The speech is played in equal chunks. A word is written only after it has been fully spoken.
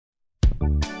Hey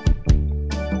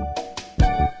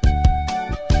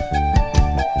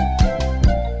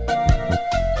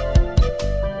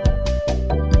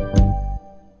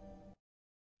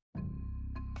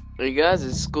guys,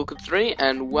 it's Skullcup3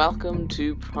 and welcome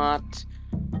to part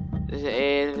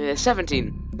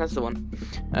 17, that's the one,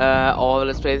 or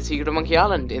Let's Play The Secret of Monkey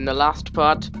Island. In the last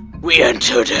part, we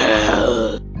entered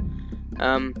hell.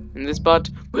 In this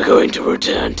part, we're going to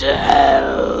return to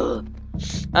hell.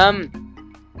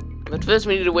 But first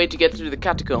we need a way to get through the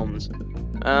catacombs.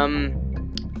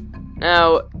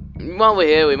 Now, while we're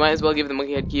here, we might as well give the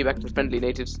monkey head key back to the friendly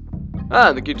natives.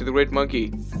 Ah, the key to the great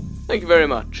monkey. Thank you very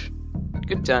much.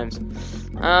 Good times.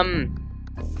 Now I'm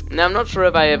not sure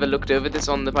if I ever looked over this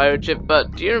on the pirate ship,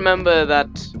 but do you remember that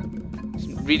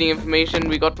reading information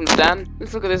we got from Stan?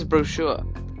 Let's look at this brochure.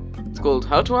 It's called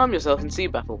How to Arm Yourself in Sea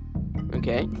Battle.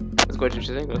 Okay, that's quite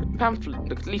interesting. Look at pamphlet,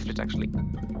 look at leaflet actually.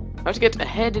 How to get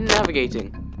ahead in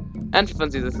navigating. And for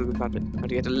funsies, let's look at the pamphlet. How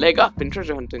to get a leg up in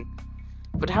treasure hunting.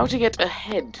 But how to get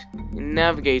ahead in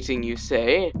navigating, you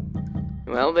say?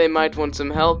 Well, they might want some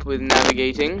help with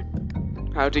navigating.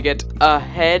 How to get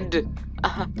ahead?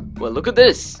 Well, look at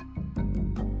this.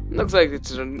 Looks like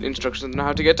it's instructions on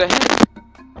how to get ahead.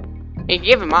 We can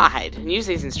give them our head and use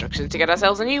these instructions to get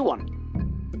ourselves a new one.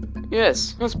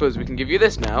 Yes, I suppose we can give you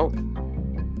this now.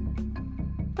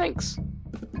 Thanks.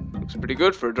 Looks pretty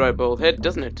good for a dry bald head,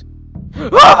 doesn't it? Oh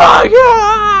my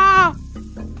god!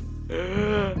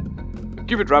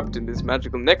 Keep it wrapped in this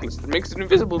magical necklace that makes it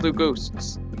invisible to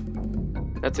ghosts.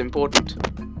 That's important.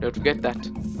 Don't forget that.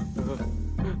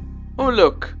 Oh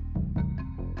look!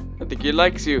 I think he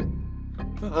likes you.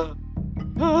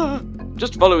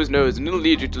 Just follow his nose and it'll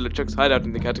lead you to LeChuck's hideout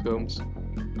in the catacombs.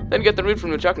 Then get the root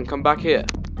from LeChuck and come back here.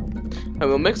 And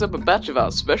we'll mix up a batch of our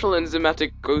special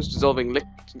enzymatic ghost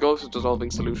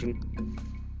dissolving solution.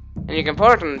 And you can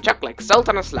pour it on LeChuck like salt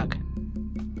on a slug.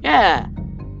 Yeah!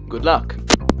 Good luck.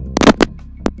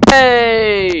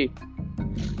 Hey!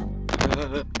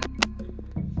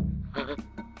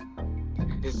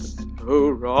 It's so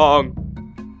wrong.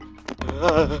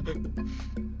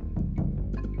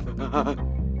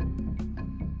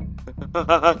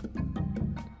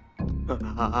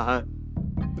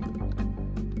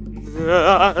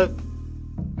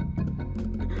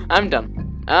 I'm done.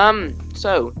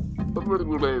 So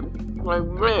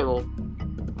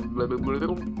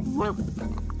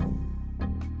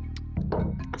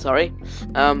sorry.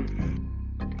 I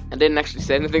didn't actually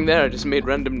say anything there, I just made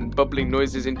random bubbling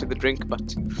noises into the drink,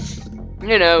 but,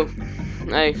 you know,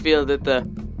 I feel that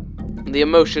the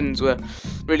emotions were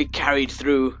really carried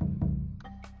through.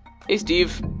 Hey,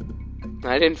 Steve.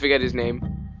 I didn't forget his name.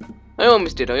 I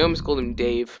almost did, I almost called him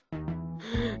Dave.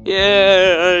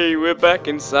 Yay, we're back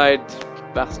inside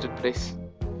bastard place.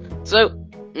 So,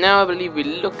 now I believe we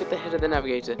look at the head of the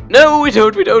navigator. No, we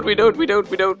don't.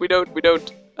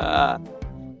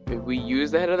 Maybe we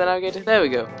use the head of the navigator? There we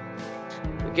go.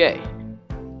 Okay.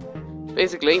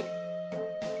 Basically,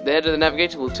 the head of the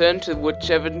navigator will turn to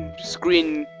whichever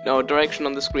screen or direction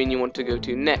on the screen you want to go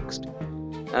to next.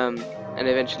 And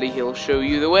eventually he'll show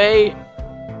you the way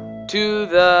to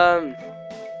the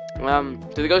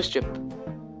ghost ship,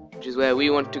 which is where we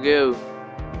want to go.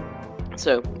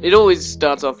 So, it always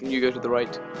starts off when you go to the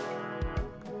right.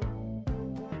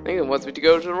 I think it wants me to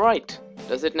go to the right.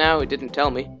 Does it now? It didn't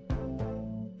tell me.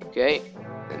 Okay,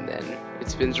 and then it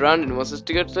spins around and wants us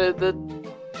to go to the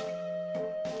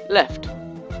left.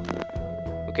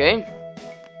 Okay.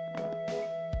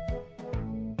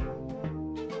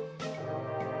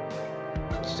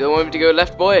 Still want me to go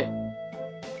left, boy?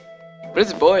 What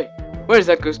is it, boy? Where is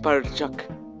that ghost pirate Chuck?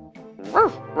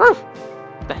 What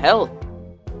the hell?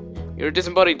 You're a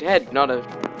disembodied head, not a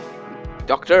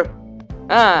doctor.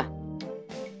 Ah,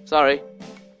 sorry.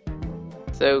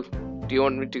 So, do you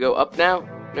want me to go up now?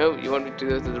 No, you want me to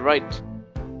go to the right.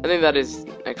 I think that is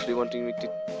actually wanting me to...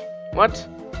 What?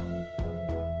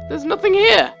 There's nothing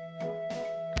here!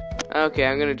 Okay,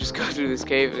 I'm gonna just go through this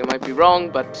cave. I might be wrong,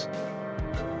 but...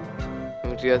 I'm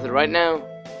going to go to the right now.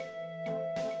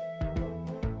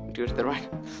 Go to the right.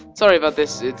 Sorry about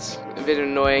this, it's a bit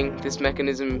annoying. This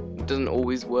mechanism doesn't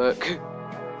always work.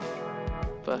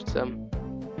 But,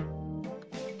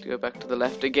 to go back to the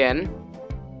left again.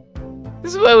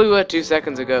 This is where we were 2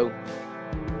 seconds ago.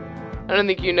 I don't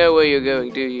think you know where you're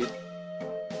going, do you?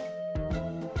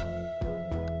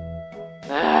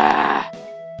 Ah!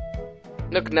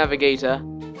 Look, navigator.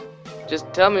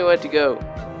 Just tell me where to go.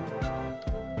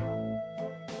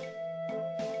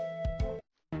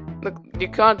 Look, you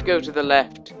can't go to the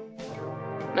left.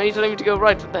 Now you're telling me to go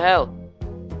right. What the hell?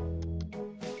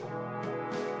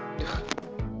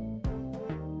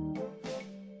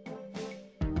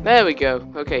 There we go.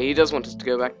 Okay, he does want us to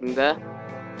go back in there.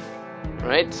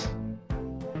 Right.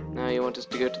 Now you want us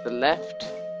to go to the left.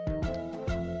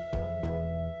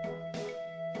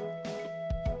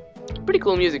 Pretty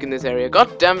cool music in this area.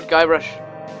 God damn it, Guybrush.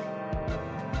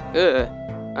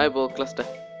 Eyeball cluster.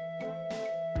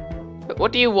 But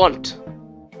what do you want?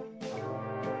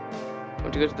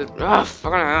 Want to go to the... Ah,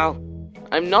 fucking hell.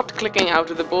 I'm not clicking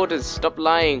out of the borders. Stop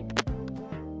lying.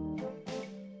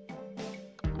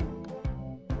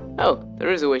 Oh,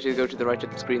 there is a way to go to the right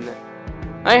of the screen there.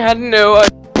 I had no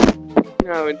idea.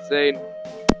 How insane.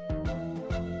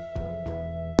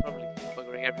 Probably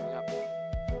buggering everything up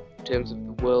in terms of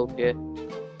the world here.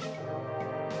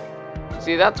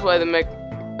 See, that's why the mech...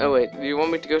 Oh wait, do you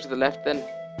want me to go to the left then?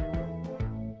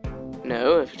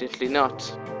 No, evidently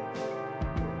not.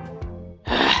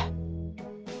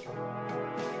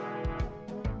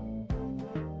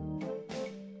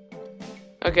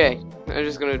 Okay, I'm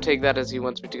just gonna take that as he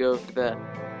wants me to go over there.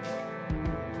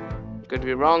 Could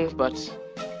be wrong, but...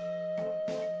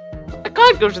 I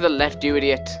can't go to the left, you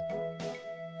idiot!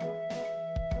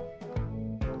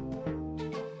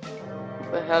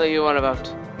 What the hell are you on about?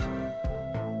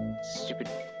 Stupid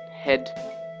head.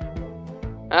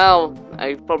 Well,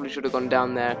 I probably should have gone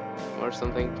down there or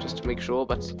something, just to make sure,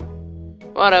 but...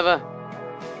 whatever.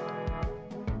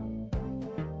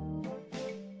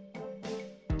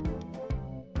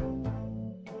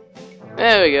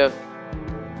 There we go.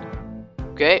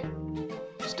 Okay.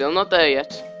 Still not there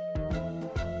yet.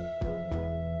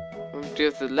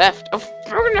 To the left. Oh,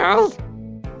 fucking hell!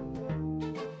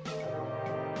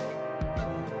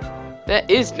 There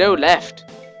is no left.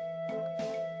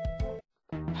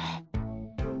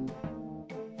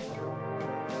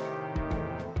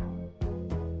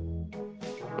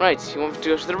 Right, you want me to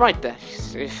go to the right there?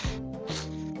 This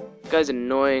guy's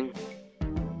annoying.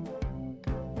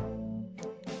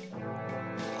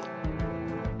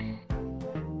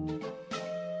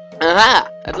 Aha!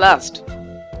 At last!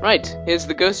 Right, here's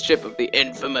the ghost ship of the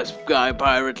infamous guy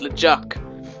pirate LeChuck.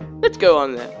 Let's go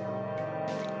on there.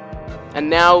 And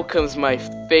now comes my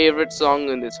favorite song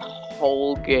in this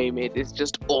whole game. It is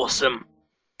just awesome.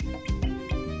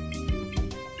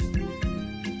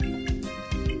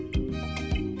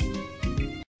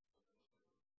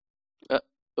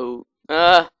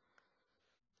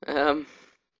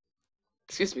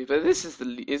 Excuse me, but is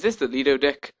this the Lido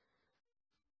deck?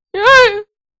 Yeah!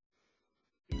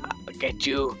 I'll get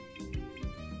you.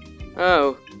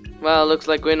 Oh, well, looks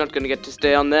like we're not gonna get to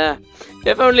stay on there.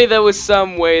 If only there was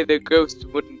some way the ghost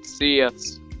wouldn't see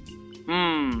us.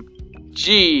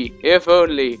 Gee, if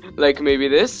only. Like maybe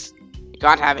this? You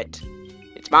can't have it.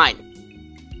 It's mine.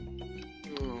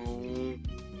 Oh.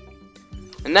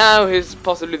 And now here's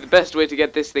possibly the best way to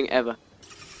get this thing ever.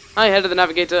 Hi, head of the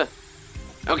navigator.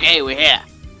 Okay, we're here.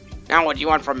 Now what do you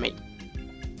want from me?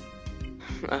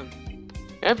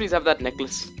 May I please have that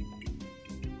necklace?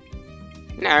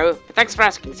 No, but thanks for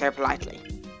asking so politely.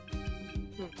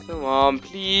 Come on,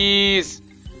 please.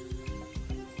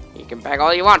 You can beg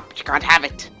all you want, but you can't have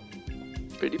it.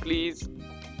 Pretty please.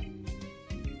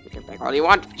 You can beg all you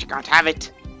want, but you can't have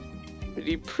it.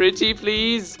 Pretty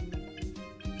please.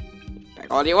 You can beg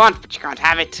all you want, but you can't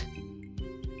have it.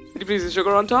 Pretty please, the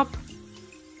sugar on top.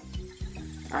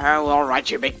 Oh, alright,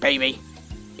 you big baby.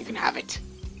 You can have it.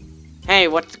 Hey,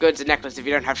 what's the good's a necklace if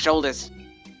you don't have shoulders?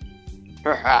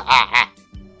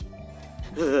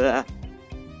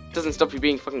 Doesn't stop you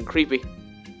being fucking creepy.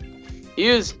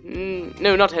 Use...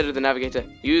 no, not head of the navigator.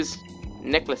 Use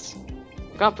necklace.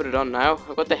 Can't put it on now.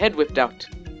 I've got the head whipped out.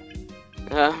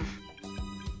 How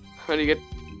do you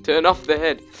turn off the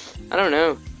head? I don't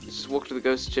know. Let's just walk to the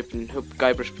ghost ship and hope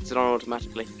Guybrush puts it on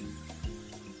automatically.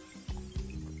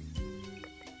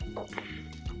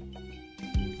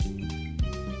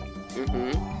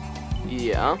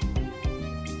 Yeah.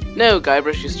 No,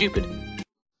 Guybrush, you're stupid.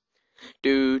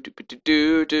 Do.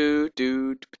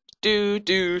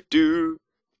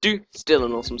 Still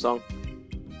an awesome song.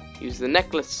 Use the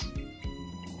necklace.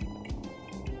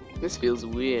 This feels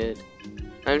weird.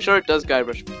 I'm sure it does,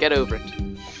 Guybrush, but get over it.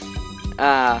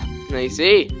 Ah, now you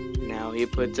see. Now he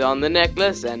puts on the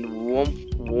necklace and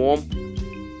whoomp, whoomp.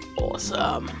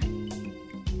 Awesome.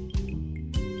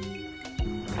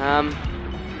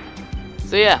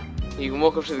 So yeah, you can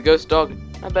walk up to the ghost dog.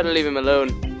 I better leave him alone.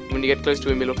 When you get close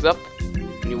to him, he looks up.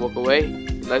 When you walk away,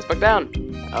 he lies back down.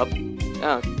 Up,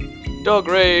 down. Dog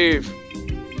rave!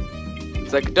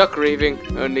 It's like duck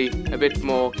raving, only a bit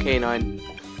more canine.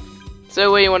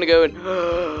 So where you want to go and...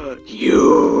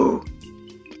 you!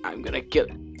 I'm gonna kill...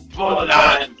 For the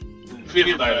land!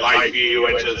 Feel thy life, you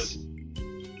witches!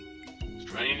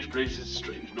 Strange places,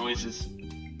 strange noises.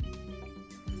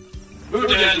 Who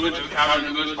dares to enter the cavern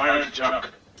of those pirate Chuck?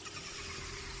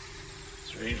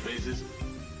 Strange faces.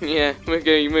 Yeah,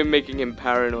 we're making him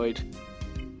paranoid.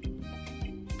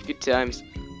 Good times.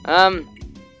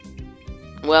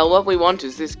 Well, what we want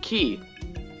is this key.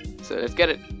 So let's get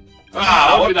it.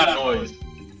 Ah, what be that noise?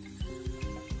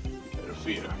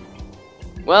 Interfere.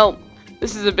 Well,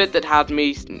 this is a bit that had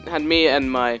me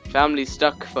and my family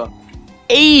stuck for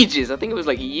ages. I think it was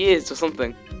like years or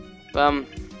something.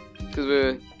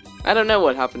 Because I don't know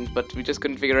what happened, but we just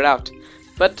couldn't figure it out.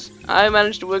 But I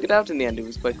managed to work it out in the end. It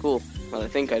was quite cool. Well, I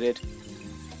think I did.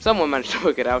 Someone managed to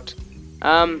work it out.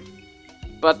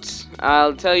 But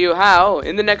I'll tell you how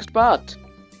in the next part,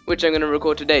 which I'm going to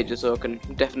record today, just so I can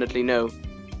definitely know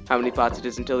how many parts it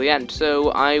is until the end.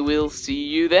 So I will see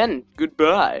you then.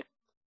 Goodbye.